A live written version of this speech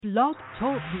Blog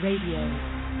Talk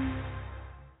Radio.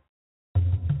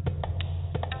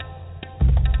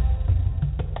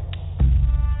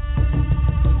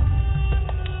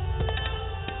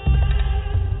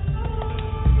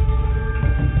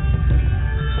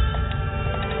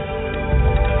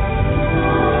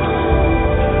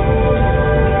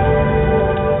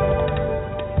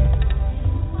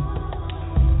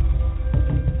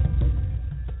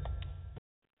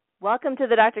 Welcome to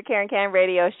the Dr. Karen Can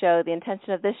Radio Show. The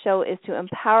intention of this show is to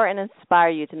empower and inspire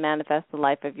you to manifest the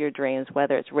life of your dreams,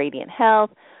 whether it's radiant health,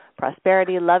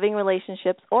 prosperity, loving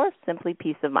relationships, or simply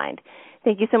peace of mind.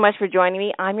 Thank you so much for joining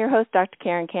me. I'm your host, Dr.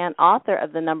 Karen Can, author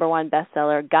of the #1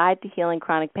 bestseller, Guide to Healing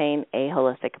Chronic Pain, A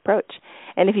Holistic Approach.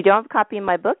 And if you don't have a copy of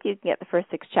my book, you can get the first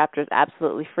 6 chapters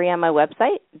absolutely free on my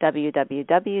website,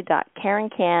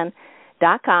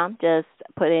 www.karencan.com. Just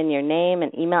put in your name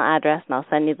and email address, and I'll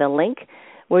send you the link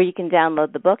where you can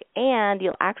download the book, and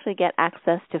you'll actually get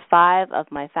access to 5 of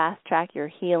my Fast Track Your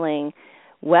Healing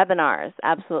webinars,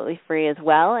 absolutely free as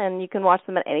well, and you can watch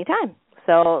them at any time.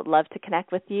 So love to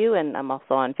connect with you, and I'm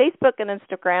also on Facebook and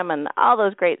Instagram and all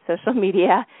those great social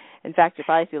media. In fact, you'll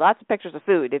probably see lots of pictures of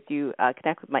food if you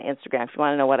connect with my Instagram if you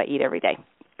want to know what I eat every day,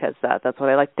 because that's what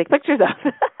I like to take pictures of.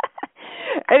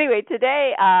 Anyway,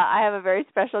 today I have a very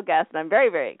special guest, and I'm very,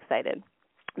 very excited.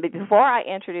 But before I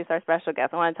introduce our special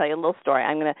guest, I want to tell you a little story.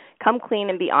 I'm going to come clean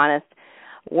and be honest.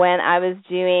 When I was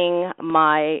doing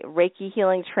my Reiki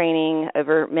healing training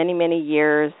over many, many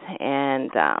years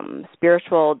and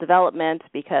spiritual development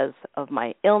because of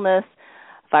my illness,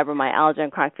 fibromyalgia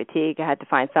and chronic fatigue, I had to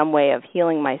find some way of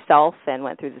healing myself and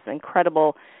went through this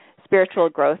incredible spiritual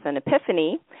growth and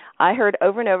epiphany. I heard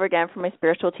over and over again from my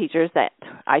spiritual teachers that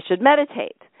I should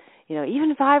meditate. You know,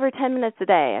 even 5 or 10 minutes a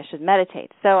day, I should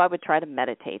meditate. So I would try to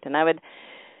meditate, and I would,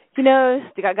 do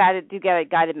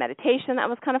guided meditation. That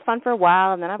was kind of fun for a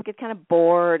while, and then I would get kind of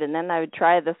bored, and then I would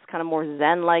try this kind of more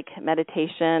Zen-like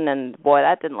meditation, and boy,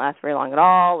 that didn't last very long at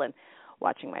all, and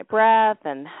watching my breath,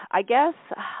 and I guess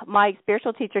my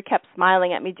spiritual teacher kept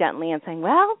smiling at me gently and saying,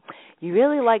 well, you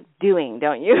really like doing,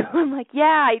 don't you? I'm like,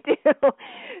 yeah, I do.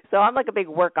 So I'm like a big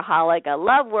workaholic. I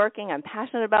love working. I'm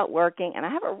passionate about working, and I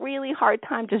have a really hard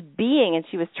time just being, and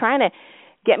she was trying to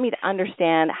get me to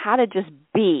understand how to just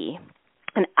be.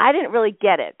 And I didn't really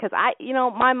get it because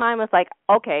my mind was like,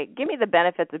 okay, give me the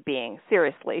benefits of being,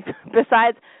 seriously.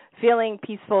 Besides feeling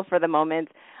peaceful for the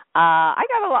moment, I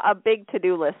got a big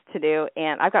to-do list to do,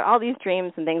 and I've got all these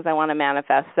dreams and things I want to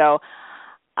manifest. So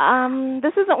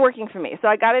this isn't working for me. So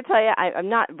I got to tell you, I'm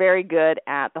not very good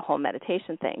at the whole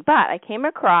meditation thing. But I came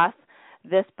across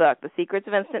this book, The Secrets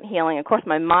of Instant Healing. Of course,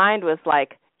 my mind was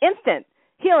like, instant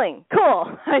healing,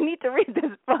 cool. I need to read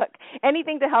this book,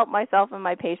 anything to help myself and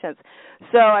my patients.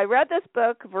 So I read this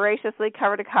book voraciously,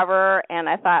 cover to cover, and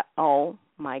I thought, oh,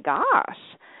 my gosh.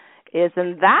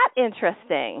 Isn't that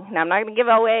interesting? Now, I'm not going to give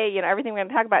away, everything we're going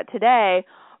to talk about today,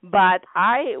 but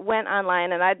I went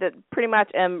online and I pretty much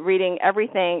am reading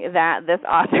everything that this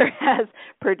author has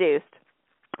produced.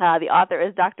 The author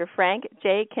is Dr. Frank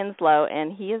J. Kinslow,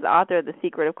 and he is the author of The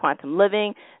Secret of Quantum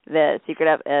Living, The Secret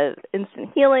of Instant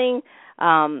Healing,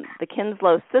 the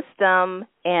Kinslow System,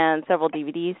 and several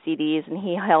DVDs, CDs, and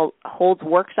he holds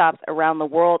workshops around the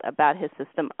world about his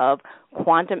system of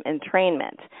quantum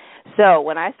entrainment. So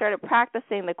when I started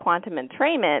practicing the quantum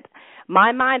entrainment,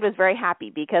 my mind was very happy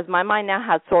because my mind now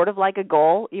has sort of like a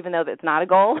goal, even though it's not a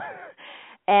goal.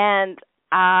 And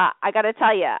I got to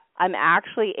tell you, I'm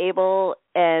actually able,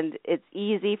 and it's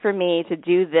easy for me to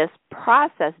do this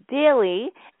process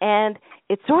daily, and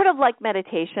it's sort of like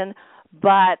meditation,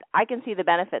 but I can see the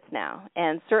benefits now.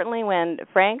 And certainly when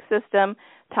Frank's system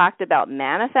talked about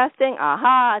manifesting,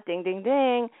 aha, ding, ding,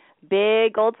 ding,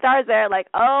 big gold stars there, like,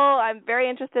 oh, I'm very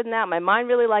interested in that. My mind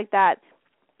really liked that.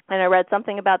 And I read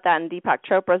something about that in Deepak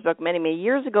Chopra's book many, many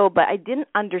years ago, but I didn't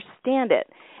understand it.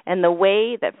 And the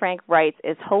way that Frank writes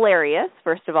is hilarious,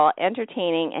 first of all,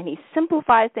 entertaining, and he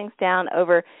simplifies things down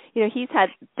over, he's had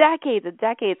decades and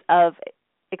decades of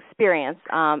experience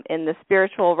in the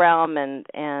spiritual realm and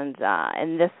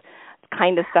this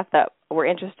kind of stuff that we're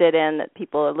interested in, that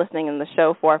people are listening in the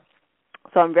show for.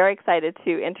 So I'm very excited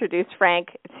to introduce Frank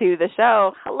to the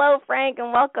show. Hello, Frank,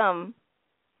 and welcome.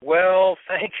 Well,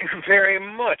 thank you very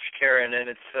much, Karen, and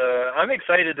I'm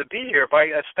excited to be here,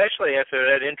 especially after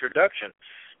that introduction.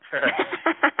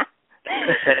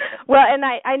 Well, and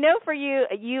I know for you,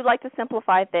 you like to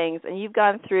simplify things, and you've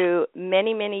gone through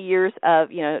many, many years of,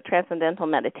 transcendental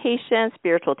meditation,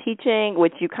 spiritual teaching,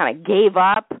 which you kind of gave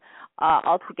up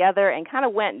altogether and kind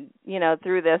of went,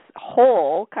 through this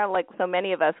whole, kind of like so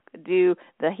many of us do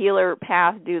the healer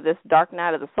path, do this dark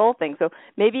night of the soul thing. So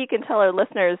maybe you can tell our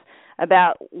listeners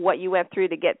about what you went through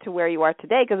to get to where you are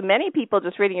today? Because many people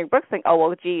just reading your books think, oh,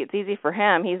 well, gee, it's easy for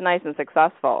him. He's nice and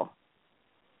successful.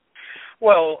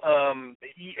 Well,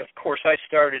 of course, I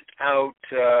started out,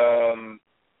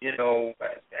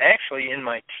 actually in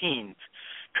my teens,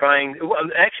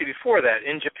 actually before that.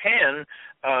 In Japan,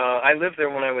 I lived there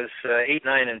when I was 8,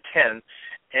 9, and 10,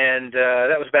 and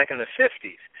that was back in the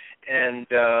 50s. And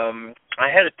I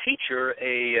had a teacher,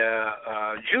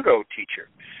 a judo teacher.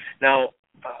 Now,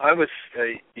 I was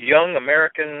a young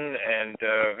American and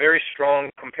very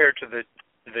strong compared to the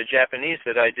Japanese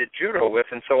that I did judo with,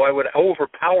 and so I would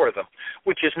overpower them,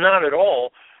 which is not at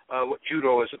all what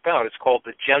judo is about. It's called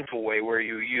the gentle way, where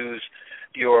you use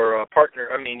your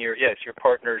your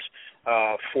partner's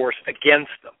force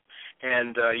against them,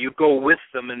 and you go with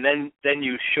them, and then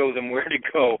you show them where to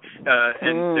go.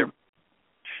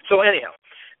 So anyhow,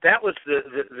 that was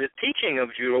the teaching of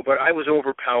judo, but I was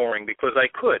overpowering because I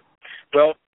could.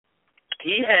 Well,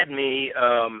 he had me.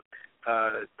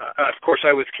 Of course,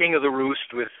 I was king of the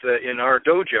roost in our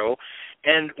dojo,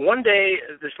 and one day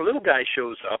this little guy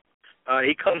shows up.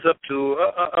 He comes up to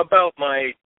about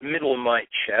my middle of my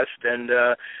chest, and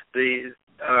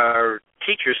our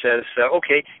teacher says,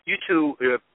 "Okay, you two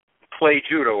play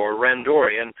judo or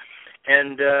randori,"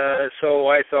 and so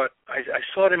I thought I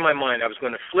saw it in my mind. I was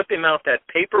going to flip him out that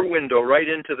paper window right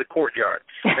into the courtyard.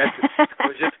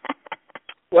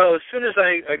 Well, as soon as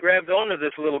I grabbed onto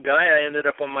this little guy, I ended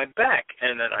up on my back.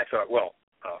 And then I thought, well,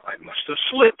 I must have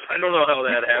slipped. I don't know how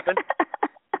that happened.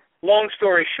 Long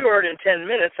story short, in 10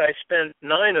 minutes, I spent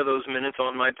 9 of those minutes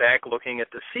on my back looking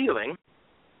at the ceiling.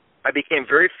 I became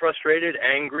very frustrated,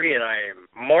 angry, and I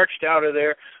marched out of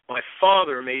there. My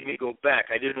father made me go back.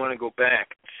 I didn't want to go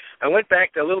back. I went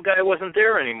back. The little guy wasn't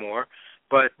there anymore,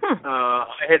 but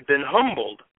I had been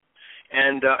humbled.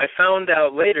 And I found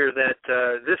out later that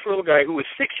this little guy, who was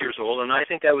 6 years old, and I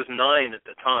think I was 9 at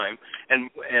the time, and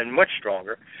much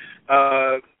stronger,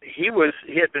 he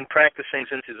had been practicing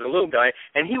since he was a little guy,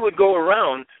 and he would go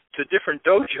around to different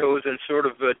dojos and sort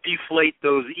of deflate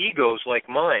those egos like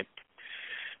mine.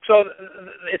 So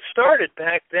it started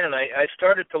back then. I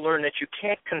started to learn that you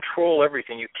can't control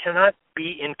everything. You cannot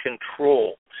be in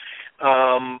control.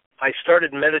 I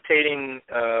started meditating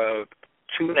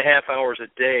 2.5 hours a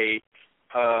day,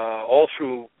 all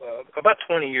through about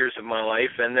 20 years of my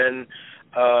life, and then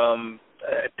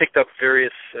I picked up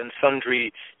various and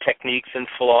sundry techniques and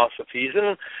philosophies.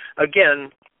 And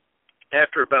again,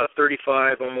 after about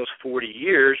 35, almost 40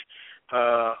 years,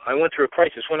 I went through a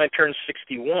crisis. When I turned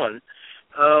 61,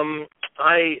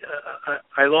 I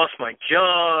lost my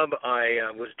job.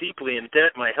 I was deeply in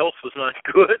debt. My health was not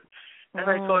good. And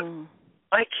I thought,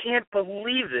 I can't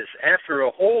believe this. After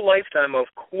a whole lifetime of,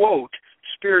 quote,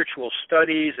 spiritual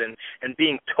studies and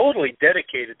being totally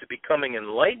dedicated to becoming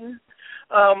enlightened,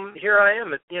 here I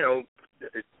am.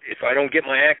 If I don't get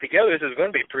my act together, this is going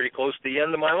to be pretty close to the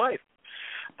end of my life.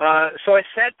 So I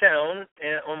sat down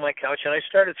on my couch and I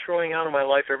started throwing out of my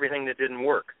life everything that didn't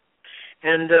work.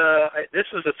 And this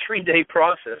was a 3-day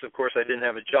process. Of course, I didn't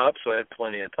have a job, so I had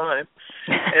plenty of time.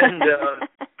 And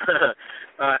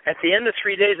at the end of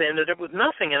 3 days, I ended up with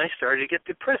nothing, and I started to get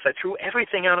depressed. I threw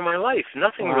everything out of my life.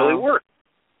 Nothing really worked.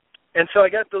 And so I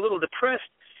got a little depressed,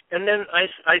 and then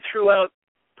I threw out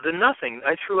the nothing.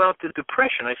 I threw out the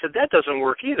depression. I said, that doesn't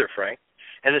work either, Frank.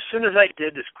 And as soon as I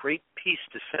did, this great peace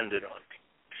descended on me.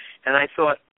 And I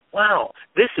thought, wow,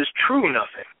 this is true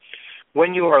nothing.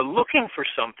 When you are looking for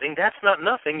something, that's not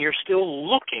nothing. You're still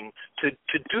looking to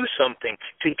do something,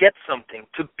 to get something,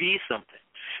 to be something.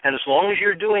 And as long as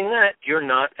you're doing that, you're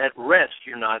not at rest.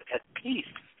 You're not at peace.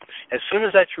 As soon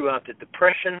as I threw out the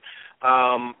depression,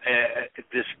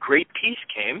 this great peace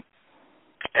came,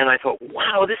 and I thought,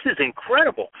 wow, this is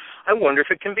incredible. I wonder if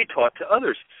it can be taught to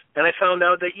others. And I found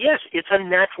out that, yes, it's a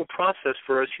natural process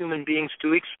for us human beings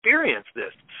to experience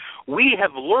this. We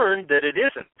have learned that it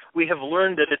isn't. We have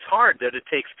learned that it's hard, that it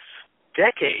takes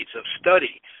decades of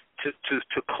study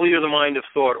to clear the mind of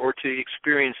thought or to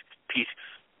experience peace.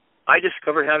 I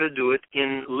discovered how to do it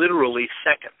in literally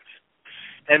seconds.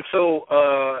 And so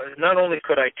not only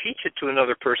could I teach it to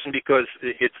another person because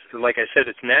it's, like I said,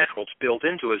 it's natural, it's built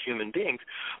into us human beings,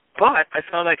 but I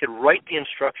found I could write the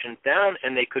instructions down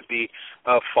and they could be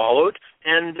followed.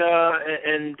 And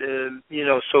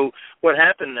so what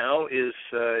happened now is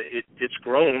it's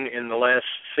grown in the last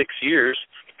 6 years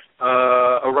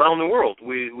around the world.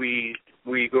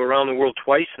 We go around the world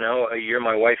twice now a year,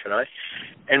 my wife and I,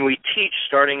 and we teach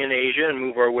starting in Asia and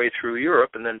move our way through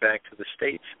Europe and then back to the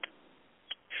States.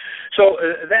 So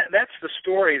that's the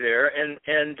story there,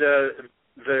 and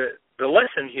the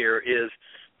lesson here is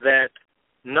that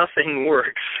nothing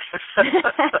works.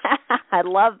 I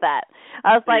love that.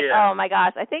 I was like, yeah. oh my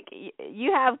gosh, I think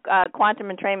you have Quantum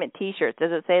Entrainment T-shirts.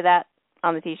 Does it say that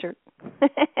on the T-shirt?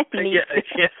 yeah.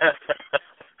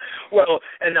 Well,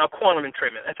 and now Quantum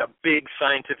Entrainment, that's a big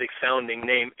scientific sounding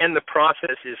name, and the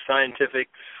process is scientific,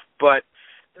 but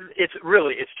it's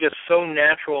just so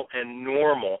natural and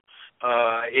normal.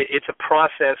 It's a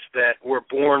process that we're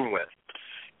born with.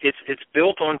 It's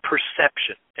built on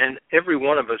perception, and every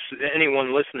one of us,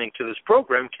 anyone listening to this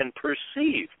program, can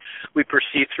perceive. We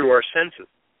perceive through our senses.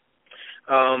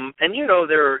 And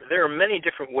there are many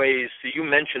different ways. You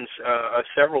mentioned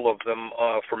several of them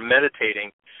for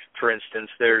meditating. For instance,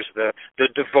 there's the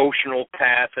devotional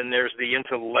path, and there's the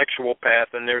intellectual path,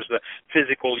 and there's the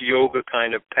physical yoga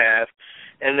kind of path,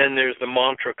 and then there's the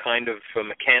mantra kind of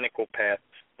mechanical path.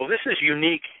 Well, this is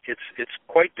unique. It's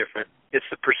quite different. It's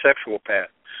the perceptual path.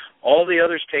 All the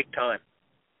others take time.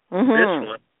 Mm-hmm. This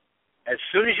one, as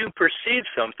soon as you perceive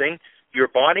something, your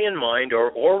body and mind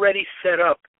are already set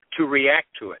up to react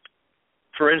to it.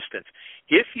 For instance,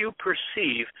 if you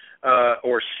perceive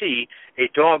or see a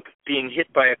dog being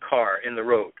hit by a car in the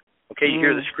road, okay, you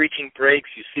hear the screeching brakes,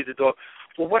 you see the dog.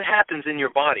 Well, what happens in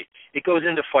your body? It goes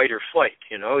into fight or flight.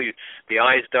 The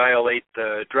eyes dilate,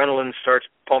 the adrenaline starts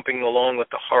pumping along with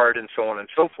the heart, and so on and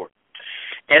so forth.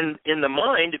 And in the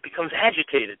mind, it becomes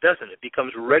agitated, doesn't it? It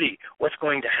becomes ready. What's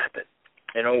going to happen?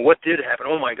 What did happen?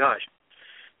 Oh, my gosh.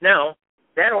 Now,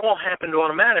 that all happened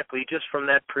automatically just from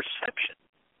that perception.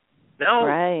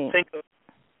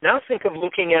 Now, think of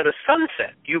looking at a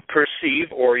sunset. You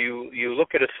perceive, or you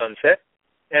look at a sunset,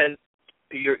 and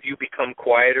you become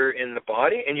quieter in the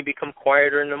body, and you become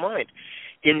quieter in the mind.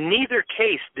 In neither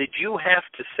case did you have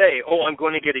to say, oh, I'm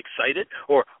going to get excited,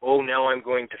 or, oh, now I'm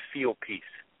going to feel peace.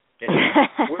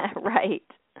 Right.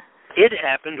 It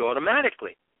happened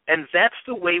automatically. And that's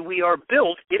the way we are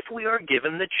built if we are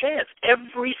given the chance,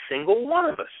 every single one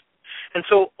of us. And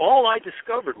so all I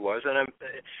discovered was,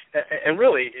 and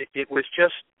really it was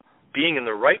just being in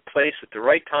the right place at the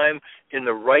right time, in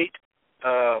the right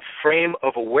frame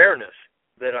of awareness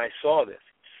that I saw this.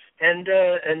 And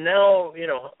now,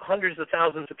 hundreds of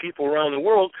thousands of people around the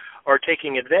world are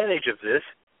taking advantage of this,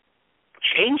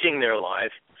 changing their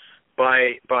lives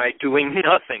by doing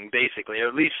nothing, basically, or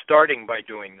at least starting by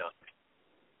doing nothing.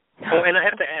 Oh, and I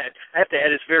have to add,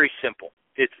 it's very simple.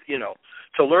 It's,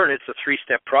 to learn, it's a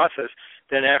 3-step process.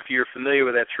 Then after you're familiar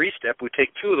with that 3-step, we take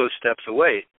 2 of those steps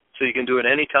away. So you can do it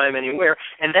anytime, anywhere.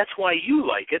 And that's why you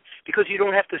like it, because you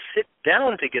don't have to sit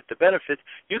down to get the benefits.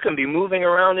 You can be moving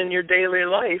around in your daily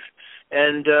life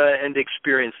and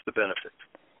experience the benefits.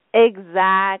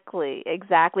 Exactly.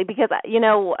 Because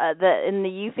in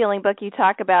the Eufeeling book you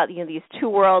talk about these 2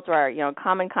 worlds where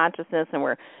common consciousness, and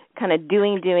we're kind of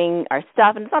doing our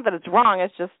stuff, and it's not that it's wrong,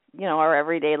 it's just our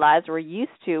everyday lives we're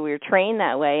used to, we're trained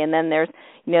that way, and then there's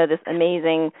this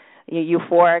amazing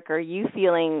euphoric or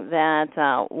Eufeeling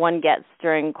that one gets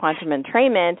during Quantum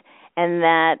Entrainment, and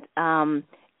that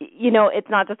it's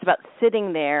not just about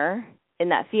sitting there in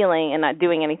that feeling and not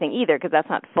doing anything either, because that's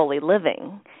not fully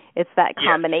living. It's that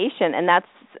combination, and that's,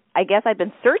 I guess I've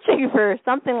been searching for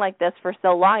something like this for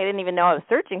so long. I didn't even know I was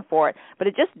searching for it, but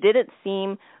it just didn't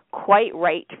seem quite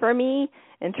right for me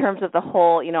in terms of the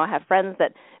whole, I have friends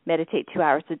that meditate 2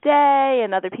 hours a day,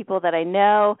 and other people that I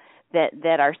know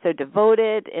that are so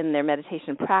devoted in their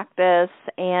meditation practice.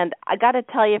 And I got to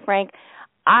tell you, Frank,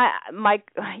 my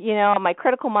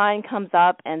critical mind comes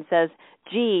up and says,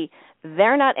 gee,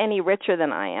 they're not any richer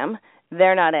than I am.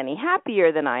 They're not any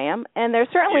happier than I am, and they're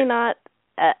certainly not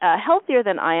healthier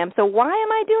than I am. So why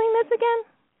am I doing this again?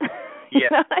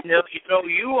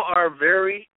 You are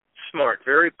very smart,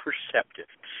 very perceptive.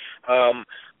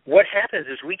 What happens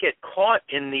is we get caught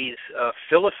in these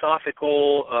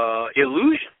philosophical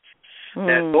illusions.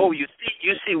 That,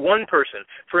 you see one person.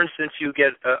 For instance, you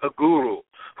get a guru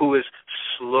who is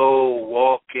slow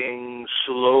walking,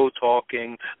 slow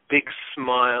talking, big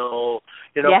smile,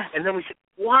 and then we say,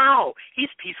 wow, he's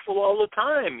peaceful all the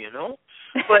time,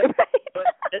 But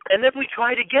and then we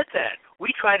try to get that. We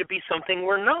try to be something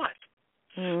we're not.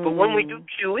 But when we do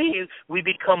QE, we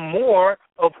become more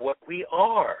of what we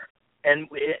are. And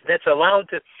that's allowed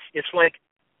to, it's like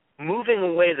moving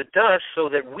away the dust so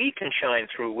that we can shine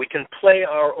through. We can play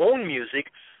our own music,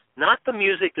 not the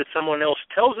music that someone else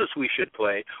tells us we should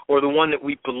play or the one that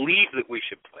we believe that we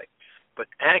should play, but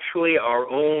actually our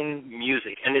own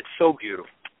music. And it's so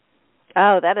beautiful.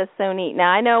 Oh, that is so neat.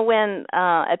 Now, I know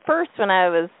at first when I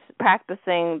was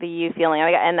practicing the Eufeeling,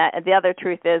 and the other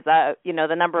truth is,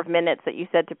 the number of minutes that you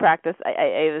said to practice,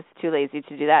 I was too lazy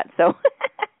to do that. So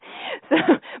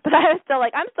but I was still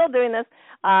like, I'm still doing this,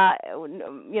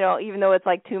 even though it's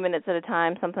like 2 minutes at a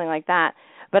time, something like that.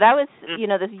 But I was, this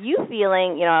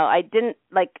Eufeeling, I didn't,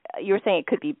 like you were saying, it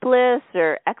could be bliss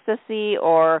or ecstasy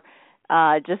or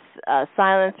just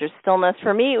silence or stillness.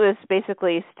 For me, it was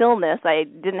basically stillness. I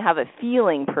didn't have a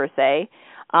feeling per se.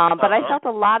 But I felt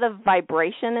a lot of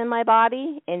vibration in my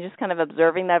body and just kind of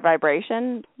observing that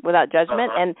vibration without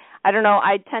judgment. And I don't know,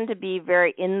 I tend to be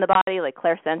very in the body, like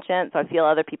clairsentient, so I feel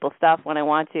other people's stuff when I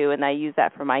want to, and I use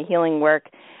that for my healing work.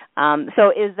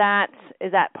 So is that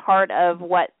part of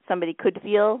what somebody could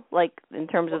feel, like in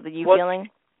terms of the Eufeeling?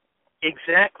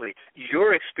 Exactly.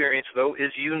 Your experience, though,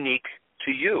 is unique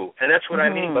to you, and that's what I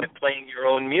mean by playing your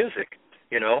own music.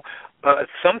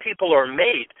 Some people are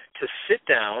made to sit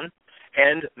down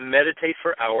and meditate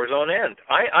for hours on end.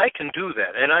 I can do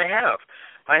that, and I have.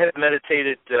 I have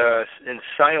meditated in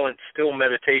silent, still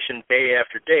meditation day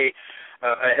after day.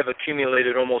 I have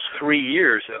accumulated almost 3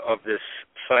 years of this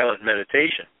silent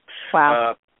meditation.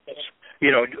 Wow.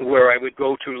 Where I would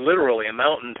go to literally a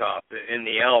mountaintop in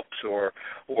the Alps or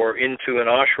into an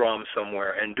ashram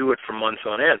somewhere and do it for months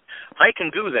on end. I can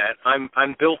do that.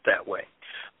 I'm built that way.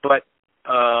 But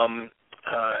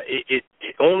it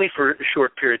only for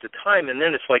short periods of time, and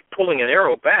then it's like pulling an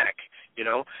arrow back,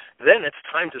 Then it's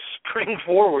time to spring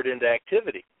forward into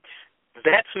activity.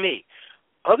 That's me.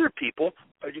 Other people,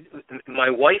 my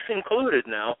wife included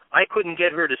now, I couldn't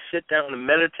get her to sit down and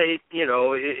meditate,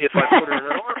 if I put her in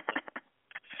an arm.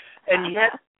 And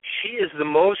yet she is the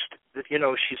most,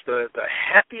 she's the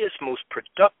happiest, most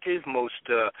productive, most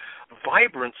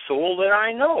vibrant soul that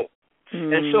I know.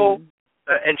 And so,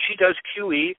 and she does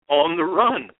QE on the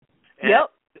run. And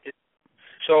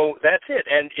so that's it.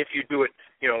 And if you do it,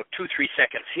 2-3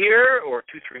 seconds here or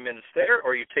 2-3 minutes there,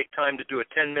 or you take time to do a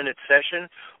 10-minute session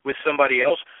with somebody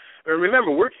else. Remember,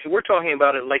 we're talking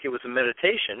about it like it was a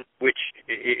meditation, which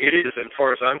it is, as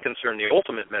far as I'm concerned, the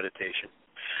ultimate meditation.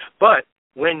 But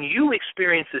when you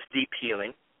experience this deep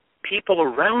healing, people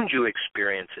around you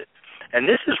experience it. And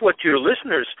this is what your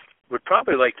listeners would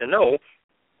probably like to know,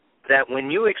 that when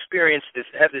you experience this,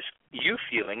 have this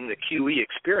Eufeeling, the QE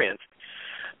experience,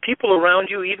 people around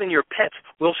you, even your pets,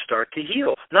 will start to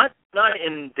heal. Not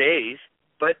in days,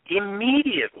 but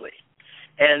immediately.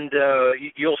 And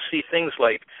you'll see things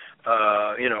like,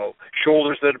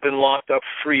 shoulders that have been locked up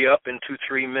free up in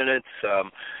 2-3 minutes,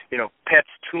 pets,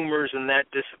 tumors, and that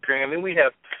disappearing. I mean, we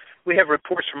have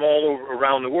reports from all over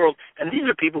around the world, and these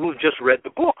are people who've just read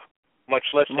the book, much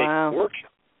less taken the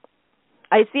workshop.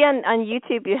 I see on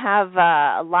YouTube you have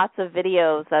lots of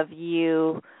videos of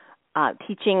you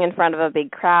teaching in front of a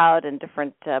big crowd in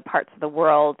different parts of the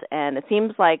world, and it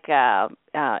seems like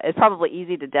it's probably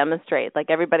easy to demonstrate. Like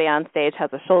everybody on stage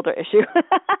has a shoulder issue.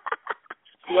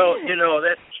 Well,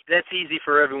 that's easy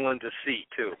for everyone to see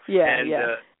too.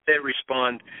 They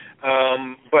respond.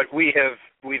 But we've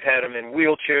had them in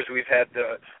wheelchairs. We've had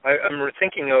I'm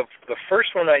thinking of the first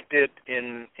one I did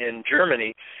in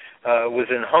Germany was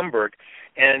in Hamburg,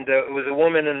 and it was a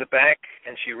woman in the back,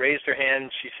 and she raised her hand.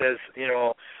 She says,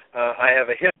 I have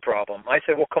a hip problem. I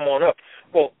said, well, come on up.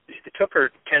 Well, it took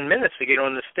her 10 minutes to get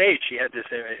on the stage. She had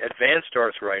this advanced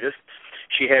arthritis.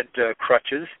 She had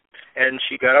crutches, and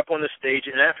she got up on the stage,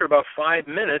 and after about 5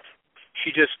 minutes,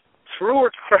 she just threw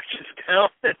her crutches down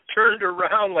and turned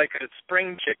around like a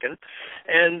spring chicken,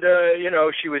 and,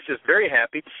 she was just very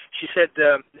happy. She said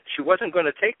she wasn't going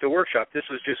to take the workshop. This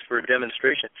was just for a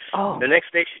demonstration. Oh. The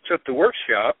next day she took the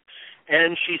workshop,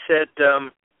 and she said,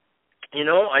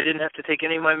 I didn't have to take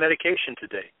any of my medication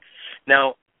today.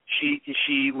 Now,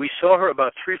 we saw her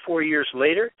about 3-4 years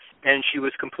later, and she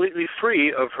was completely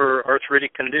free of her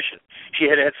arthritic condition. She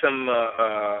had some,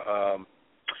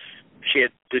 she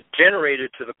had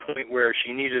degenerated to the point where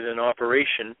she needed an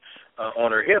operation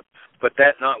on her hip, but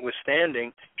that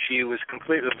notwithstanding, she was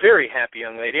completely a very happy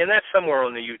young lady, and that's somewhere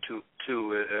on the YouTube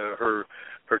too, her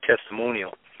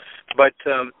testimonial. But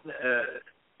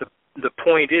the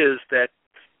point is that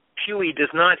QE does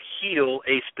not heal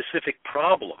a specific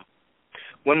problem.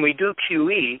 When we do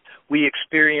QE, we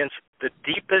experience the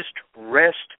deepest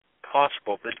rest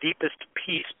possible, the deepest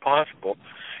peace possible,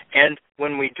 and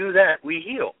when we do that, we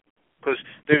heal. Because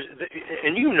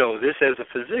and you know this as a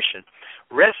physician,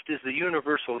 rest is the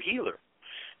universal healer.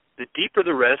 The deeper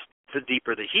the rest, the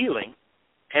deeper the healing,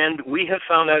 and we have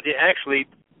found out to actually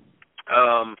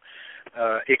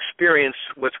experience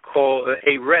what's called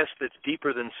a rest that's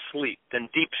deeper than sleep, than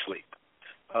deep sleep.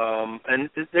 And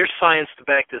there's science to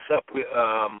back this up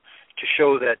to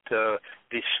show that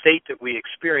the state that we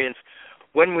experience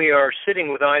when we are sitting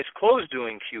with eyes closed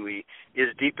doing QE is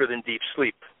deeper than deep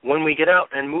sleep. When we get out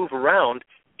and move around,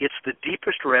 it's the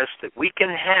deepest rest that we can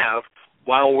have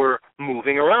while we're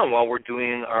moving around, while we're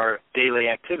doing our daily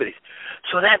activities.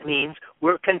 So that means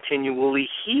we're continually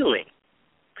healing.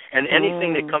 And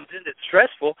anything that comes in that's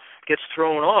stressful gets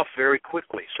thrown off very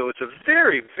quickly. So it's a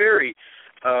very, very,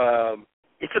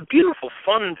 it's a beautiful,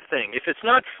 fun thing. If it's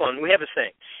not fun, we have a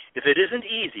saying, if it isn't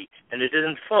easy and it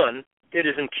isn't fun, it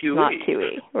isn't QE. Not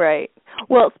QE, right.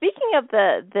 Well, speaking of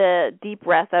the deep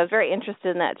rest, I was very interested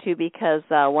in that too because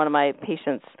one of my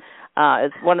patients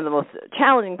is one of the most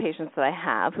challenging patients that I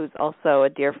have, who's also a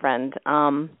dear friend.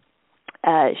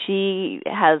 She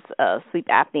has a sleep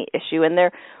apnea issue, and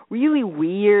they're really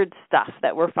weird stuff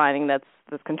that we're finding that's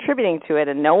contributing to it,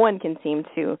 and no one can seem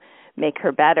to make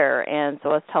her better. And so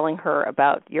I was telling her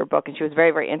about your book, and she was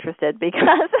very, very interested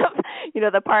because of,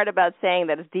 the part about saying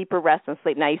that it's deeper rest and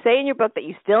sleep. Now, you say in your book that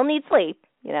you still need sleep,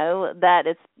 that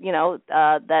it's,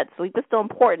 that sleep is still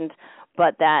important,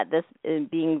 but that this is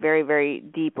being very, very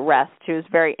deep rest. She was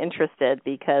very interested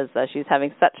because she's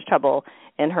having such trouble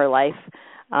in her life.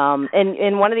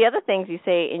 And one of the other things you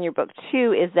say in your book,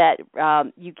 too, is that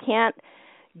you can't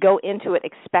go into it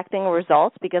expecting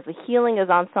results because the healing is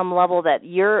on some level that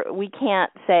we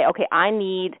can't say, okay, I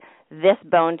need this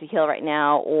bone to heal right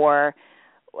now, or,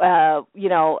 that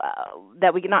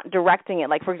we're not directing it.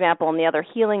 Like, for example, in the other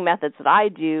healing methods that I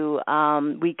do,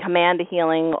 we command a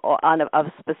healing of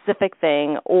a specific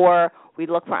thing, or we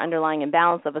look for underlying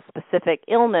imbalance of a specific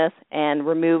illness and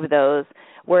remove those,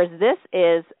 whereas this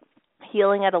is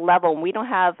healing at a level, and we don't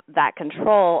have that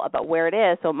control about where it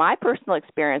is. So my personal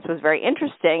experience was very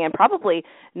interesting and probably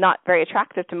not very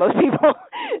attractive to most people,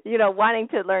 wanting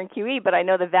to learn QE, but I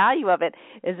know the value of it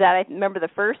is that I remember the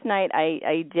first night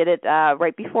I did it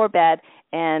right before bed,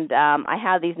 and I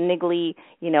have these niggly,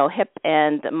 hip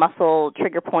and muscle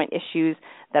trigger point issues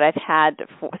that I've had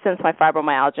since my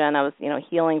fibromyalgia, and I was,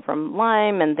 healing from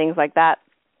Lyme and things like that.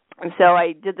 And so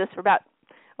I did this for about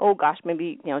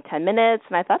maybe 10 minutes,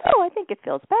 and I thought, I think it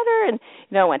feels better, and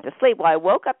I went to sleep. Well, I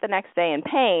woke up the next day in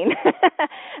pain,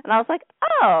 and I was like,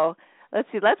 let's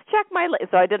check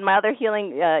so I did my other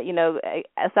healing,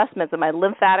 assessments, and my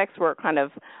lymphatics were kind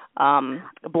of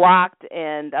blocked,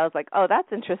 and I was like, that's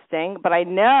interesting, but I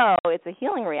know it's a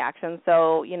healing reaction,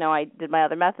 so, I did my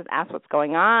other methods, asked what's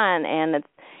going on, and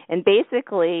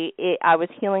basically I was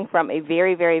healing from a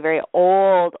very, very, very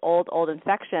old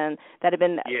infection that had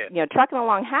been, trucking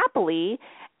along happily,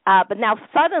 but now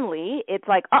suddenly it's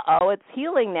like, it's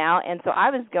healing now, and so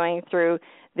I was going through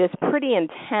this pretty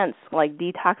intense,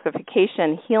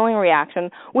 detoxification healing reaction,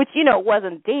 which,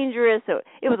 wasn't dangerous. So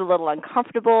it was a little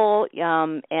uncomfortable,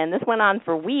 and this went on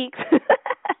for weeks.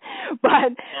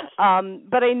 But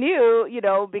I knew,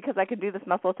 because I could do this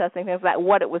muscle testing, things like that,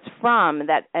 what it was from.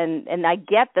 And I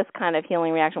get this kind of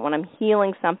healing reaction when I'm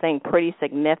healing something pretty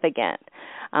significant.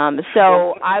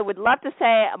 So I would love to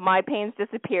say my pains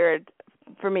disappeared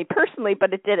for me personally,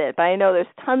 but it didn't. But I know there's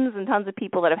tons and tons of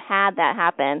people that have had that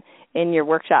happen in your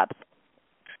workshops.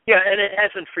 Yeah, and it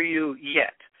hasn't for you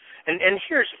yet. And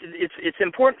it's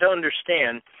important to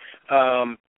understand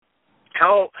how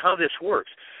this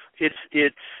works. It's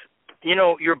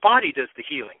your body does the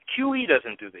healing. QE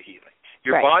doesn't do the healing.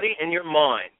 Your body and your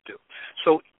mind do.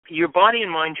 So your body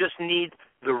and mind just need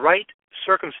the right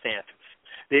circumstances.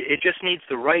 It just needs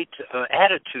the right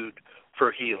attitude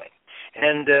for healing.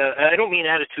 And I don't mean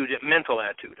attitude, mental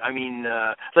attitude. I mean,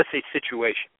 let's say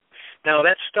situation. Now,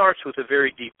 that starts with a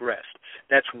very deep rest.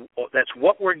 That's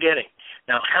what we're getting.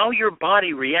 Now, how your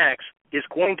body reacts is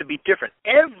going to be different.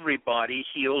 Everybody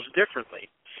heals differently.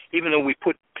 Even though we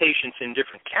put patients in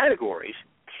different categories,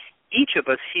 each of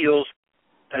us heals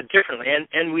differently.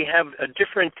 And we have a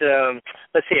different,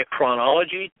 let's say, a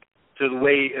chronology to the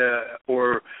way,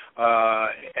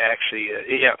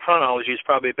 chronology is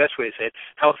probably the best way to say it,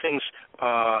 how things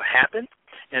happen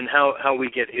and how we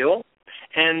get ill.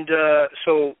 And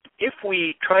so if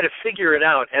we try to figure it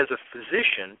out as a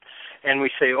physician and we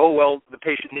say, the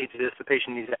patient needs this, the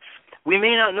patient needs that, we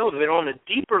may not know that on a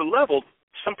deeper level,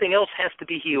 something else has to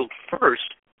be healed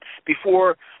first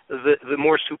before the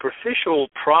more superficial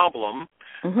problem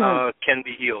can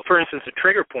be healed. For instance, a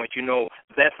trigger point,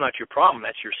 that's not your problem,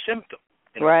 that's your symptom.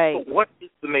 Right. But what is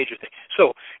the major thing?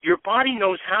 So your body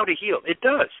knows how to heal. It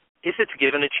does, if it's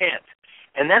given a chance.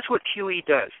 And that's what QE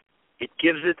does. It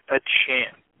gives it a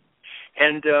chance.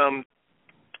 And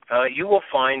you will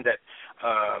find that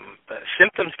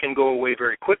symptoms can go away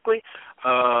very quickly.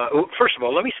 First of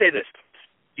all, let me say this.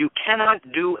 You cannot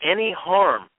do any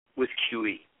harm with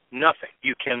QE. Nothing.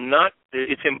 You cannot.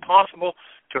 It's impossible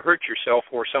to hurt yourself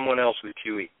or someone else with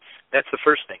QE. That's the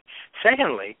first thing.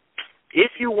 Secondly,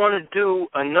 if you want to do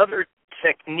another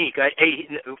technique,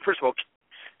 first of all,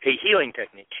 a healing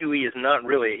technique. QE is not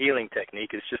really a healing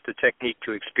technique. It's just a technique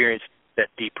to experience that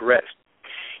deep rest.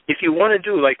 If you want to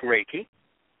do like Reiki,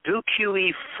 do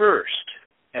QE first,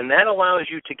 and that allows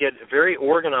you to get very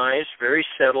organized, very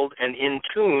settled, and in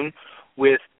tune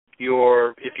with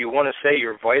your, if you want to say,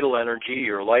 your vital energy,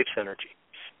 your life's energy.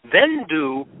 Then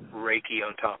do Reiki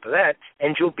on top of that,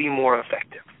 and you'll be more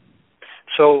effective.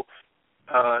 So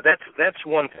that's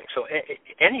one thing. So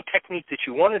any technique that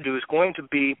you want to do is going to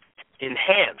be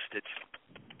enhanced.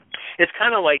 It's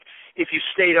kind of like if you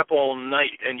stayed up all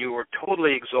night and you were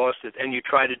totally exhausted and you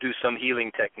try to do some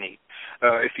healing technique.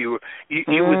 If you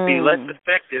would be less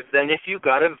effective than if you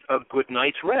got a good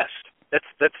night's rest. That's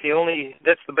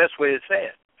the best way to say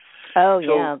it. Oh,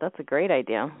 so, yeah, that's a great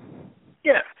idea.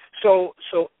 Yeah. So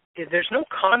there's no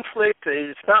conflict.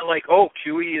 It's not like, oh,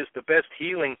 QE is the best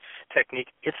healing technique.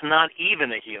 It's not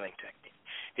even a healing technique.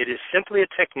 It is simply a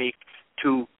technique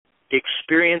to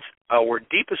experience our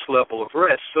deepest level of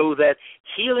rest so that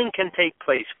healing can take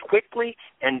place quickly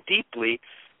and deeply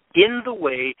in the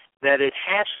way that it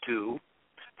has to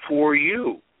for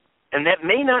you. And that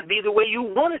may not be the way you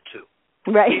want it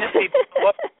to. Right.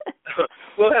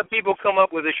 We'll have people come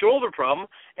up with a shoulder problem,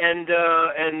 and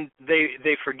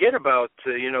they forget about,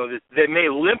 they may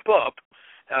limp up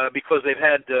because they've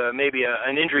had maybe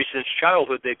an injury since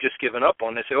childhood they've just given up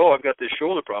on. They say, oh, I've got this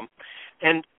shoulder problem.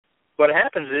 And what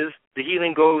happens is the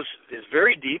healing is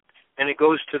very deep, and it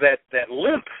goes to that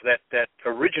limp, that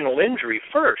original injury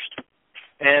first.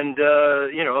 And,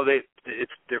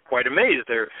 they're quite amazed.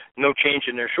 There's no change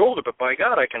in their shoulder, but by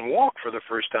God, I can walk for the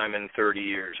first time in 30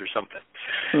 years or something.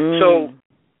 So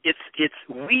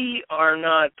we are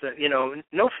not,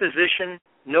 no physician,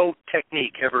 no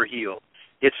technique ever healed.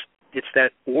 It's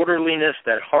that orderliness,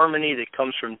 that harmony that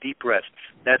comes from deep rest.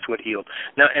 That's what healed.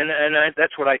 Now,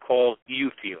 that's what I call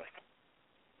Eufeeling.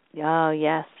 Oh,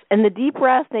 yes. And the deep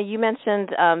rest, now you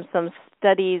mentioned some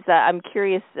studies. I'm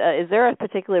curious, is there a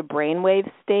particular brainwave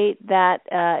state that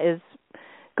is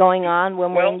going on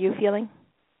when we're in Eufeeling?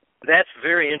 That's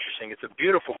very interesting. It's a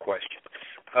beautiful question.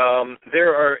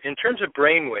 There are, in terms of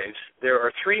brainwaves, there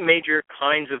are three major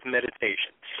kinds of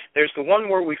meditation. There's the one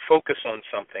where we focus on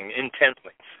something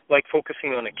intently, like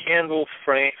focusing on a candle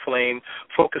flame,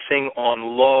 focusing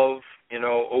on love,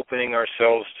 opening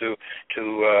ourselves to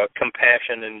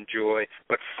compassion and joy,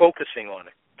 but focusing on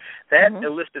it. That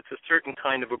elicits a certain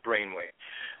kind of a brainwave.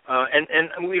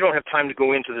 And we don't have time to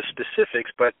go into the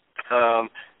specifics, but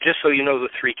just so you know the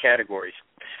three categories.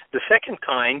 The second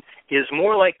kind is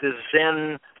more like the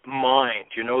Zen mind,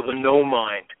 the no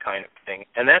mind kind of thing,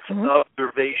 and that's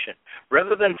observation.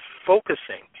 Rather than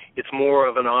focusing, it's more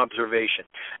of an observation.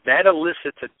 That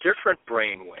elicits a different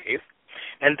brainwave.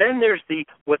 And then there's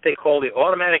what they call the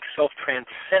automatic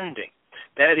self-transcending.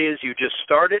 That is, you just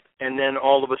start it, and then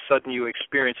all of a sudden you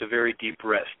experience a very deep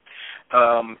rest.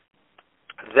 Now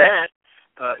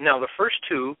the first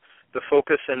two, the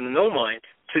focus and the no mind,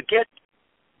 to get,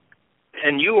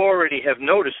 and you already have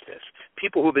noticed this,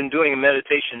 people who've been doing a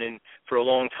meditation for a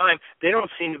long time, they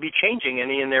don't seem to be changing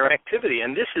any in their activity.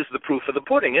 And this is the proof of the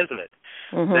pudding, isn't it?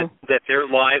 That their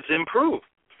lives improve.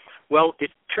 Well,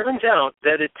 it turns out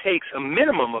that it takes a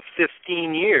minimum of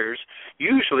 15 years,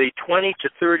 usually 20 to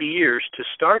 30 years, to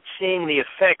start seeing the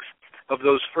effects of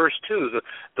those first two,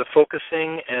 the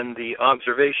focusing and the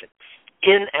observation,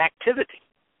 in activity.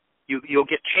 You'll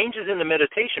get changes in the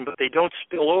meditation, but they don't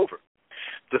spill over.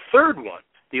 The third one,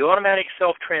 the automatic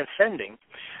self-transcending,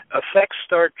 effects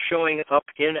start showing up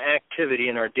in activity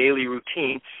in our daily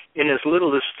routine in as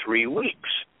little as 3 weeks.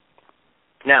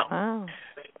 Now,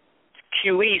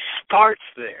 QE starts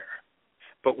there,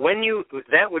 but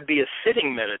that would be a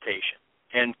sitting meditation,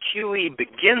 and QE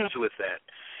begins with that.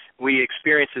 We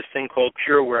experience this thing called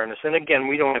pure awareness, and again,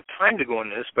 we don't have time to go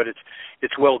into this, but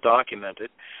it's well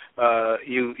documented.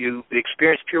 You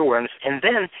experience pure awareness, and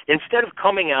then instead of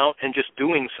coming out and just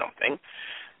doing something,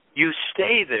 you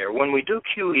stay there. When we do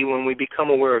QE, when we become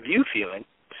aware of Eufeeling,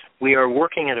 we are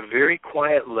working at a very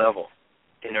quiet level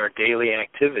in our daily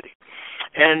activity.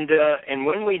 And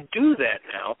when we do that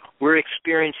now, we're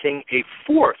experiencing a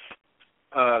fourth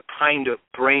kind of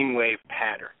brainwave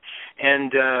pattern.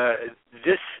 And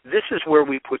this is where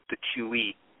we put the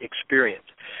QE experience.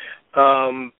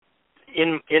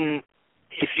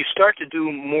 If you start to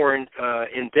do more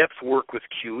in-depth work with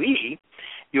QE,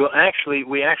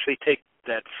 we actually take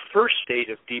that first state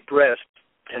of deep rest,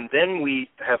 and then we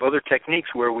have other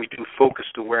techniques where we do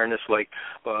focused awareness, like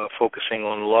focusing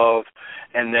on love,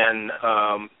 and then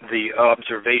the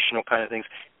observational kind of things.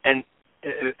 And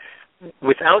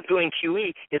without doing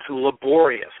QE, it's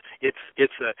laborious.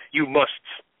 You must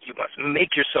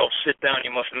make yourself sit down.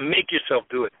 You must make yourself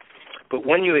do it. But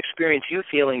when you experience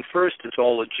Eufeeling first, it's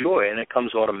all a joy, and it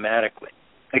comes automatically.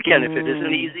 Again, if it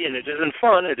isn't easy and it isn't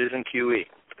fun, it isn't QE.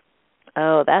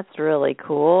 Oh, that's really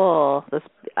cool.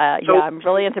 Yeah, I'm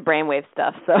really into brainwave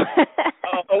stuff. So.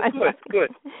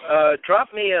 Good.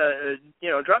 Drop me a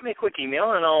quick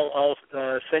email, and I'll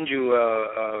send you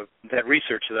that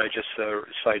research that I just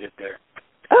cited there.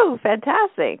 Oh,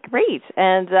 fantastic. Great.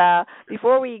 And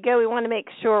before we go, we want to make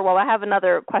sure, well, I have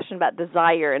another question about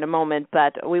desire in a moment,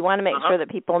 but we want to make sure that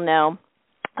people know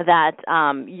that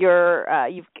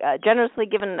you've generously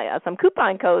given some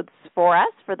coupon codes for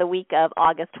us for the week of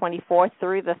August 24th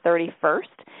through the 31st.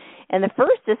 And the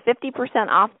first is 50%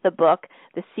 off the book,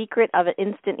 The Secret of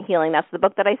Instant Healing. That's the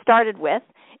book that I started with.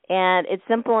 And it's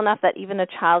simple enough that even a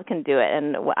child can do it.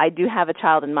 And I do have a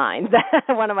child in mind,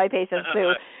 one of my patients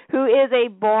who is a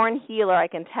born healer, I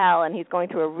can tell, and he's going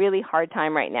through a really hard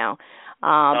time right now.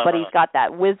 But he's got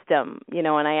that wisdom,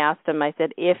 and I asked him, I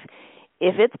said, if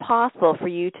it's possible for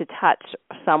you to touch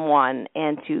someone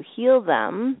and to heal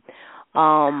them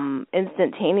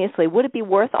instantaneously, would it be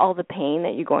worth all the pain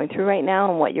that you're going through right now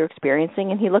and what you're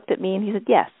experiencing? And he looked at me and he said,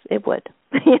 yes, it would.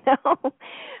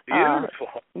 Beautiful.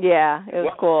 Yeah, it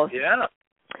was cool. Yeah.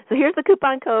 So here's the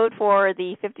coupon code for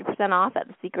the 50% off at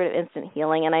The Secret of Instant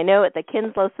Healing. And I know at the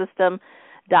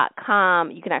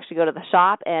KinslowSystem.com, you can actually go to the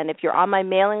shop. And if you're on my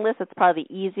mailing list, it's probably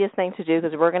the easiest thing to do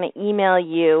because we're going to email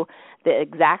you the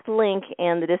exact link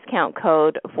and the discount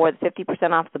code for the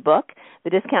 50% off the book.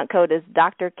 The discount code is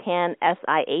Dr. Can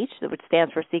SIH, which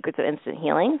stands for Secrets of Instant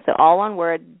Healing. So all one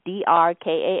word,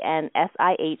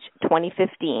 DRKANSIH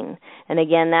 2015. And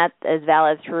again, that is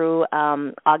valid through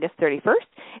August 31st.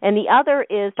 And the other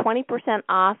is 20%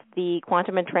 off the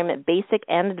Quantum Entrainment Basic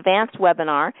and Advanced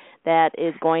webinar that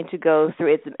is going to go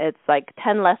through. It's like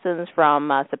 10 lessons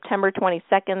from September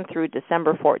 22nd through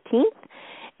December 14th.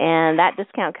 And that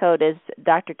discount code is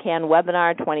Dr. Can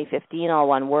Webinar 2015, all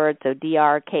one word, so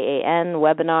DRKAN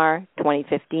Webinar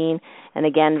 2015. And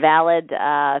again, valid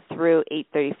through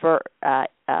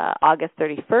August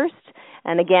 31st.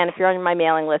 And again, if you're on my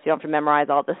mailing list, you don't have to memorize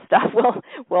all this stuff.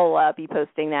 We'll be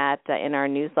posting that in our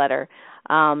newsletter.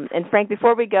 And Frank,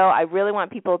 before we go, I really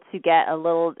want people to get a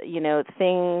little,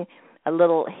 a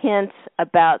little hint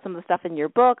about some of the stuff in your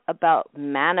book about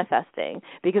manifesting.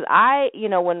 Because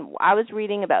when I was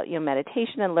reading about,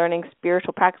 meditation and learning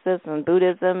spiritual practices and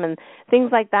Buddhism and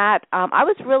things like that, I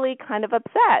was really kind of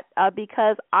upset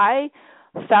because I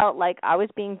felt like I was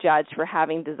being judged for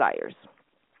having desires.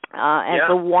 And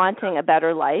for wanting a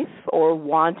better life or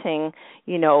wanting,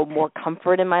 more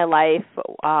comfort in my life.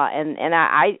 And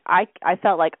I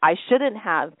felt like I shouldn't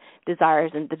have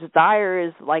desires, and the desire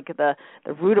is like the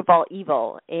root of all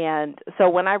evil. And so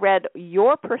when I read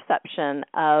your perception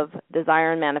of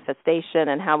desire and manifestation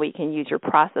and how we can use your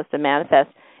process to manifest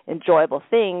enjoyable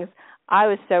things, I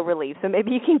was so relieved. So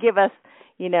maybe you can give us,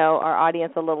 our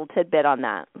audience a little tidbit on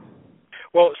that.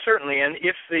 Well, certainly. And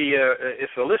if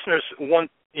the listeners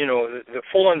want the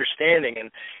full understanding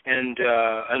and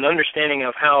an understanding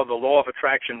of how the law of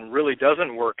attraction really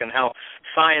doesn't work and how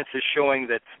science is showing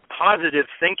that positive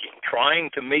thinking, trying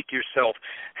to make yourself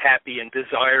happy and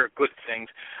desire good things,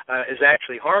 is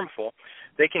actually harmful,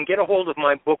 they can get a hold of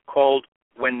my book called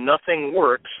When Nothing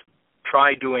Works,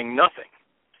 Try Doing Nothing.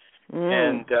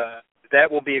 And that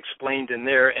will be explained in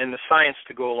there and the science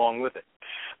to go along with it.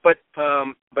 But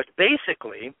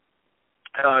basically,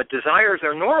 desires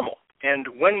are normal. And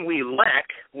when we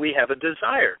lack, we have a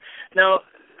desire. Now,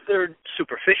 there are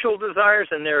superficial desires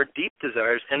and there are deep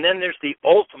desires, and then there's the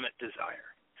ultimate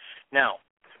desire. Now,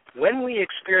 when we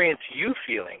experience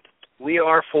Eufeeling, we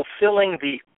are fulfilling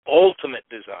the ultimate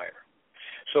desire.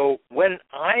 So when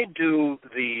I do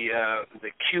the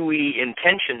QE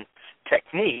intention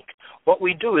technique, what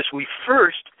we do is we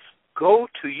first go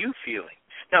to Eufeeling.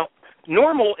 Now,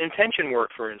 normal intention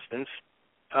work, for instance,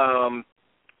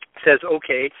 says,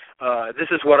 okay, this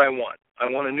is what I want. I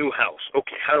want a new house.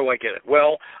 Okay, how do I get it?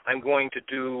 Well, I'm going to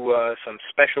do some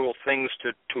special things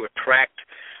to attract.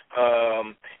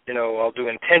 I'll do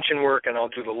intention work and I'll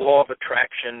do the law of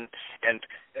attraction, and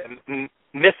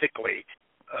mythically,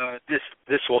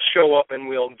 this will show up and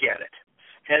we'll get it.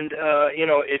 And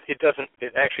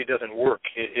it actually doesn't work.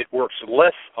 It works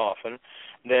less often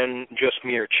than just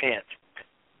mere chant.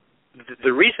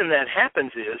 The reason that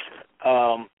happens is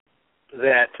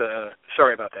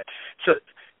sorry about that. So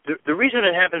the reason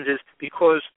it happens is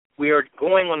because we are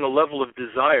going on the level of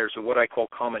desires, or what I call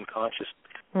common consciousness.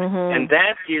 And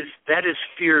that is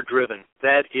fear-driven.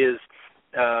 That is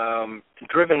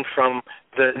driven from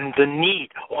the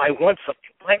need. Oh, I want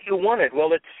something. Why do you want it?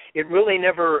 Well, it really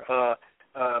never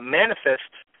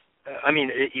manifests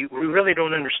we really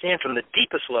don't understand from the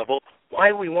deepest level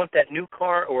why we want that new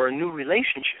car or a new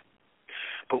relationship.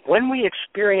 But when we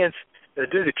experience,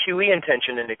 do the QE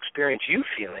intention and experience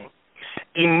Eufeeling,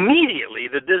 immediately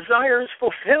the desire is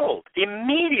fulfilled.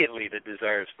 Immediately the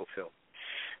desire is fulfilled.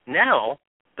 Now,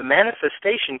 the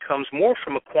manifestation comes more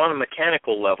from a quantum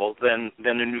mechanical level than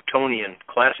a Newtonian,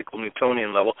 classical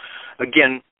Newtonian level.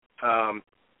 Again,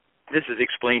 this is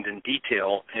explained in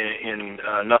detail in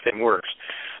Nothing Works.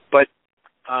 But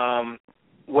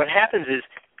what happens is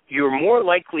you're more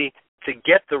likely to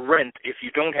get the rent if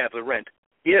you don't have the rent,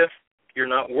 if you're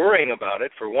not worrying about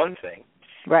it, for one thing.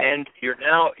 Right. And you're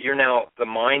now the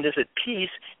mind is at peace,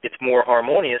 it's more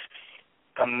harmonious.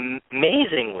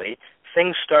 Amazingly,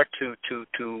 things start to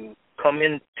come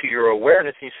into your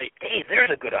awareness, and you say, "Hey, there's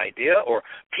a good idea," or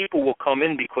people will come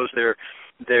in because you're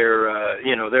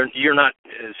not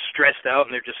stressed out,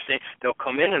 and they're just saying, they'll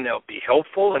come in and they'll be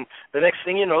helpful, and the next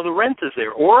thing you know, the rent is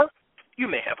there, or you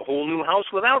may have a whole new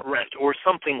house without rent, or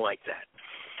something like that.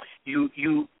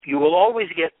 You will always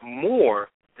get more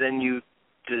than you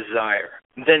desire.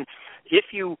 Then,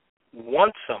 if you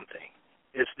want something,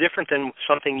 it's different than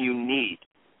something you need.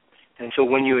 And so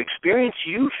when you experience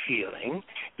Eufeeling,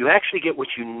 you actually get what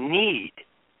you need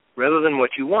rather than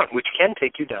what you want, which can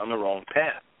take you down the wrong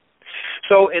path.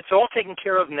 So it's all taken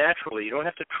care of naturally. You don't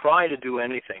have to try to do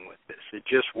anything with this. It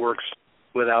just works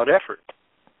without effort.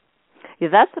 Yeah,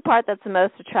 that's the part that's the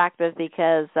most attractive,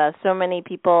 because so many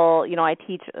people, I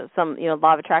teach some,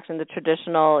 law of attraction, the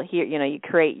traditional, here, you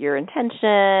create your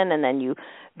intention and then you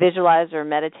visualize or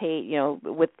meditate,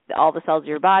 with all the cells of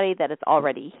your body that it's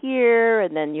already here,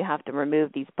 and then you have to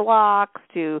remove these blocks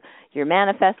to your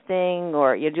manifesting,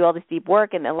 or you do all this deep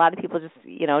work, and a lot of people just,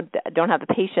 don't have the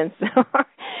patience, to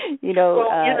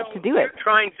do it.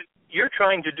 You're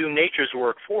trying to do nature's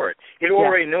work for it. It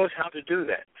already knows how to do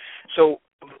that. So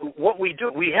what we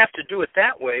do, we have to do it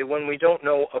that way when we don't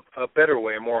know a better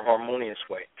way, a more harmonious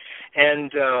way.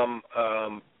 And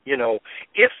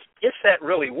if that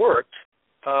really worked,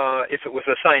 if it was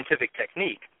a scientific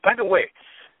technique. By the way,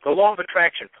 the law of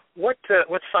attraction, what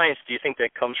science do you think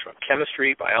that comes from?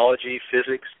 Chemistry, biology,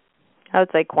 physics? I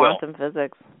would say quantum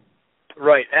physics.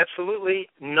 Right, absolutely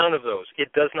none of those.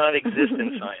 It does not exist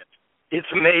in science.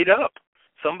 It's made up.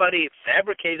 Somebody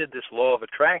fabricated this law of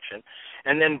attraction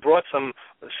and then brought some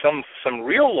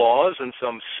real laws and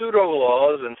some pseudo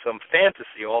laws and some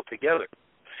fantasy all together.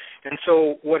 And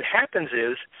so what happens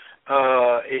is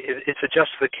it's a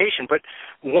justification. But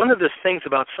one of the things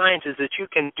about science is that you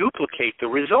can duplicate the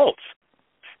results.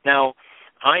 Now,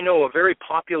 I know a very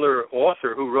popular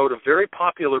author who wrote a very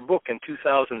popular book in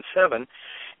 2007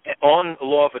 on the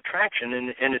law of attraction,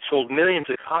 and it sold millions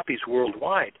of copies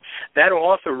worldwide. That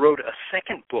author wrote a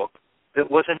second book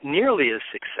that wasn't nearly as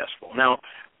successful. Now,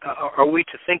 are we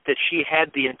to think that she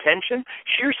had the intention?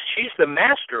 She's the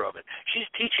master of it. She's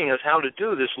teaching us how to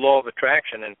do this law of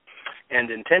attraction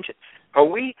and intention. Are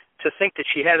we to think that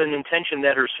she had an intention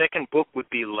that her second book would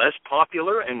be less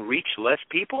popular and reach less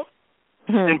people?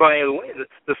 Mm-hmm. And by the way,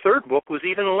 the third book was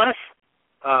even less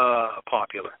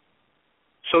popular.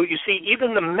 So you see,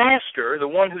 even the master, the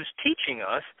one who's teaching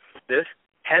us this,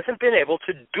 hasn't been able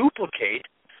to duplicate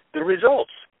the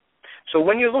results. So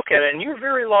when you look at it, and you're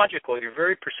very logical, you're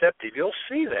very perceptive, you'll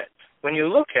see that. When you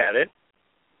look at it,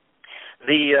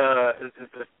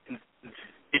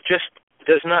 it just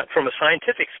does not, from a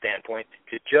scientific standpoint,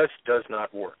 it just does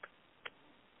not work.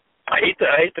 I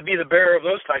hate to be the bearer of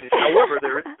those tidings. However,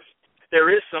 there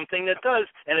is something that does,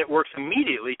 and it works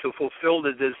immediately to fulfill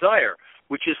the desire,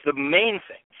 which is the main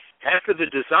thing. After the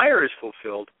desire is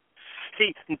fulfilled,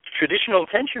 see, traditional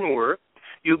intention work,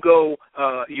 you go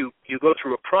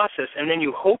through a process, and then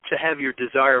you hope to have your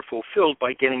desire fulfilled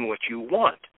by getting what you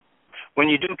want. When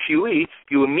you do QE,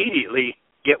 you immediately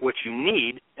get what you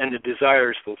need, and the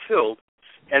desire is fulfilled,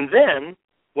 and then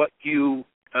what you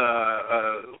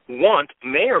want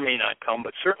may or may not come,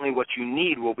 but certainly what you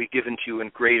need will be given to you in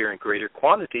greater and greater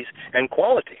quantities and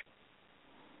quality.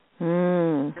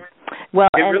 Well,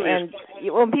 and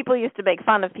when people used to make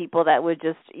fun of people that would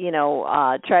just,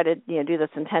 try to, do this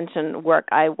intention work,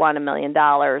 I want $1 million,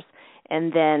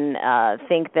 and then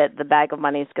think that the bag of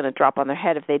money is going to drop on their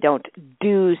head if they don't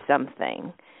do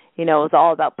something. It was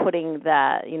all about putting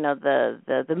that,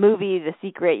 the movie, The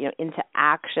Secret, into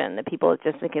action. The people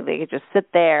just thinking they could just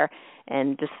sit there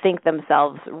and just think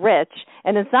themselves rich.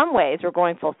 And in some ways, we're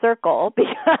going full circle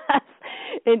because,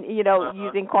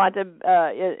 using quantum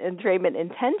entrainment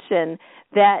intention,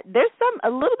 that there's a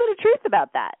little bit of truth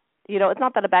about that. it's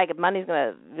not that a bag of money is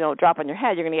going to, drop on your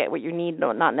head. You're going to get what you need,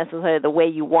 not necessarily the way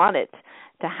you want it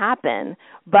to happen.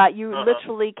 But you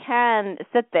literally can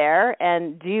sit there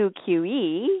and do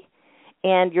QE,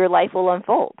 and your life will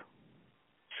unfold.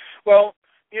 Well,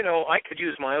 I could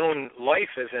use my own life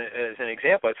as an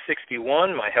example. At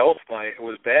 61, my health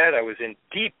was bad. I was in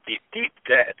deep, deep, deep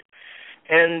debt,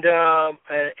 and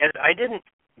I didn't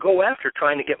go after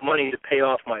trying to get money to pay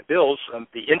off my bills.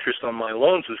 The interest on my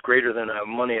loans was greater than the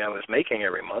money I was making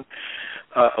every month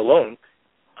alone.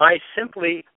 I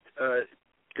simply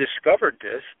discovered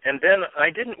this, and then I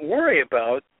didn't worry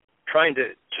about trying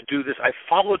to do this. I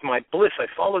followed my bliss. I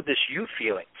followed this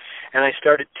Eufeeling, and I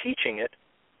started teaching it.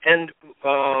 And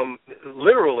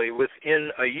literally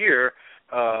within a year,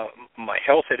 my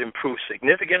health had improved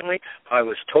significantly. I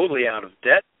was totally out of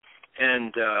debt,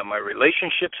 and my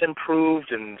relationships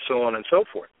improved, and so on and so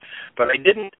forth. But I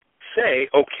didn't say,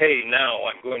 okay, now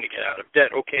I'm going to get out of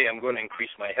debt. Okay, I'm going to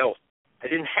increase my health. I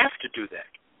didn't have to do that.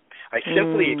 I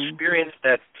simply experienced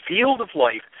that field of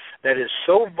life that is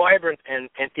so vibrant, and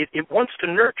it wants to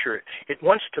nurture it. It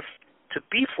wants to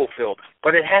be fulfilled,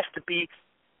 but it has to be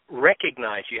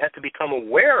recognized. You have to become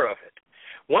aware of it.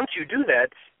 Once you do that,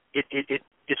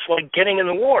 it's like getting in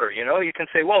the water. You can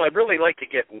say, well, I'd really like to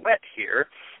get wet here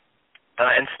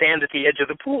and stand at the edge of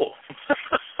the pool.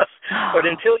 But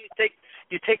until you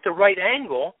take the right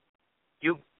angle,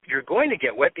 you're going to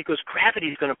get wet, because gravity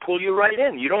is going to pull you right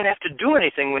in. You don't have to do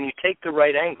anything when you take the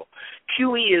right angle.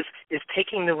 QE is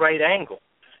taking the right angle,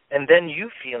 and then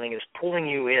Eufeeling is pulling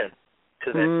you in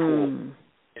to that pool.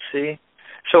 You see?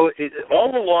 So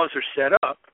all the laws are set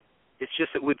up. It's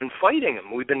just that we've been fighting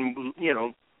them. We've been,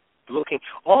 looking.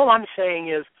 All I'm saying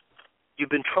is, you've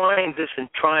been trying this and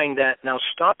trying that. Now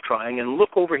stop trying and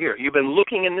look over here. You've been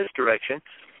looking in this direction,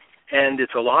 and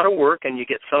it's a lot of work, and you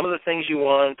get some of the things you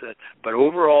want, but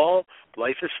overall,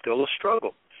 life is still a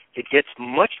struggle. It gets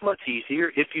much, much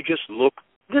easier if you just look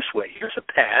this way. Here's a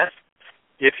path,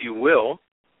 if you will,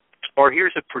 or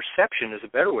here's a perception is a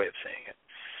better way of saying it.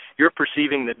 You're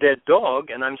perceiving the dead dog,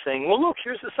 and I'm saying, well, look,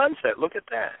 here's the sunset. Look at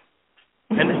that.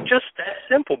 And it's just that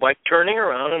simple, by turning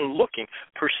around and looking,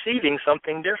 perceiving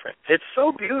something different. It's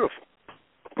so beautiful.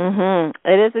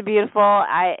 It is a beautiful.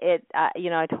 I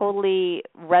totally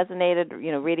resonated,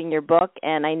 reading your book,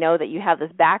 and I know that you have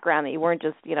this background, that you weren't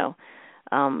just,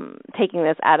 taking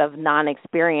this out of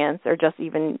non-experience or just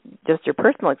your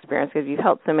personal experience, because you've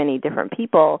helped so many different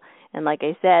people. And like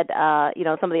I said,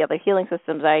 some of the other healing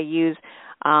systems I use,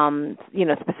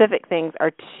 specific things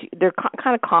they're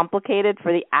kind of complicated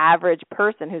for the average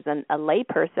person who's a lay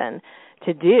person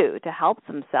to do, to help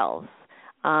themselves.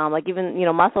 Like even,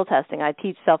 muscle testing. I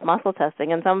teach self-muscle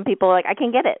testing, and some people are like, I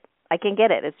can't get it.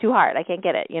 It's too hard. I can't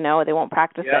get it. They won't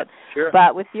practice it. Sure.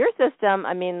 But with your system,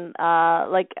 I mean,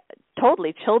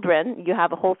 totally, children, you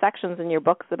have whole sections in your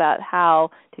books about how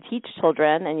to teach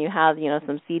children, and you have,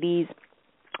 some CDs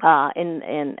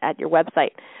in at your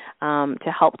website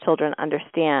to help children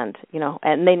understand,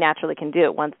 and they naturally can do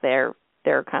it once they're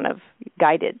kind of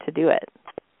guided to do it.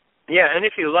 Yeah, and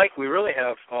if you like, we really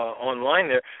have online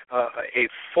there a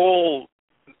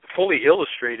fully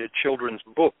illustrated children's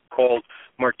book called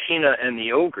Martina and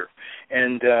the Ogre,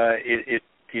 and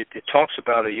it talks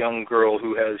about a young girl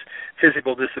who has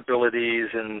physical disabilities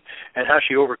and how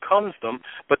she overcomes them.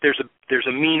 But there's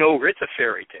a mean ogre. It's a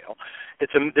fairy tale.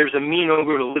 There's a mean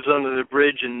ogre who lives under the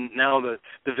bridge, and now the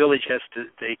village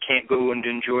they can't go and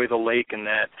enjoy the lake and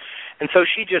that. And so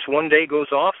she just one day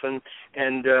goes off, and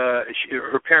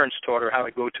her parents taught her how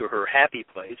to go to her happy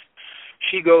place.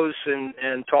 She goes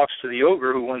and talks to the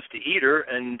ogre who wants to eat her,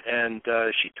 and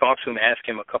she talks to him, asks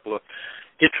him a couple of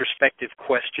introspective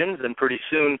questions, and pretty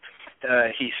soon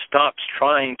he stops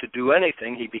trying to do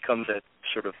anything. He becomes a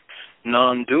sort of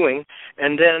non-doing,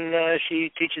 and then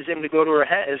she teaches him to go to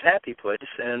his happy place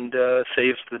and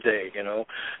saves the day.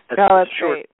 That's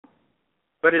great.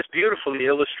 But it's beautifully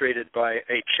illustrated by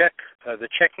the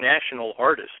Czech national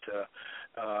artist.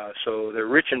 So they're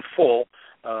rich and full.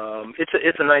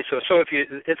 It's a nice. So if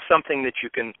it's something that you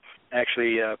can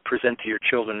actually present to your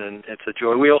children, and it's a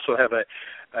joy. We also have a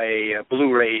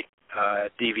Blu-ray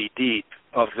DVD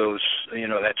of those,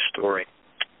 that story.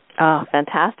 Oh,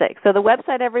 fantastic. So the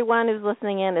website, everyone who's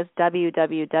listening in, is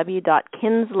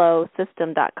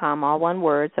www.kinslowsystem.com, all one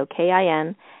word, so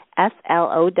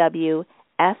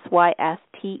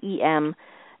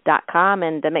KINSLOWSYSTEM.com,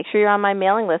 and make sure you're on my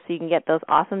mailing list so you can get those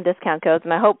awesome discount codes.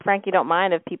 And I hope, Frank, you don't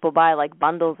mind if people buy, like,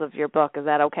 bundles of your book. Is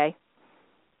that okay?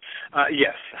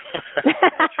 Yes.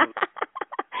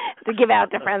 To give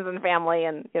out to friends and family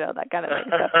and, that kind of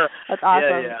thing. So that's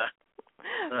awesome. Yeah.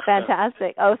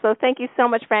 Fantastic. Oh, so thank you so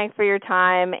much, Frank, for your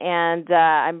time, and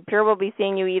I'm sure we'll be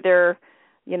seeing you either,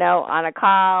 on a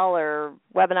call or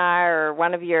webinar or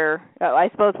one of your, I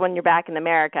suppose when you're back in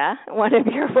America, one of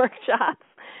your workshops.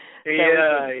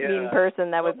 Yeah. Meet in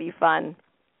person, that would be fun.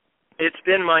 It's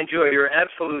been my joy. You're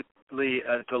absolutely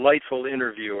a delightful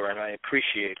interviewer, and I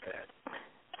appreciate that.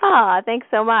 Thanks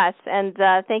so much. And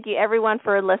thank you, everyone,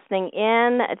 for listening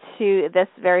in to this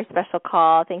very special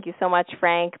call. Thank you so much,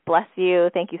 Frank. Bless you.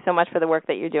 Thank you so much for the work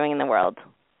that you're doing in the world.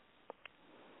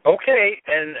 Okay,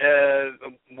 and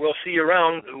we'll see you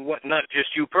around, not just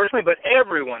you personally, but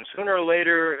everyone. Sooner or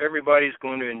later, everybody's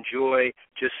going to enjoy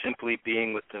just simply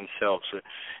being with themselves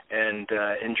and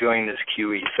enjoying this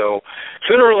QE. So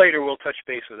sooner or later, we'll touch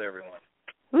base with everyone.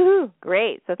 Woohoo!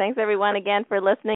 Great. So thanks, everyone, again for listening.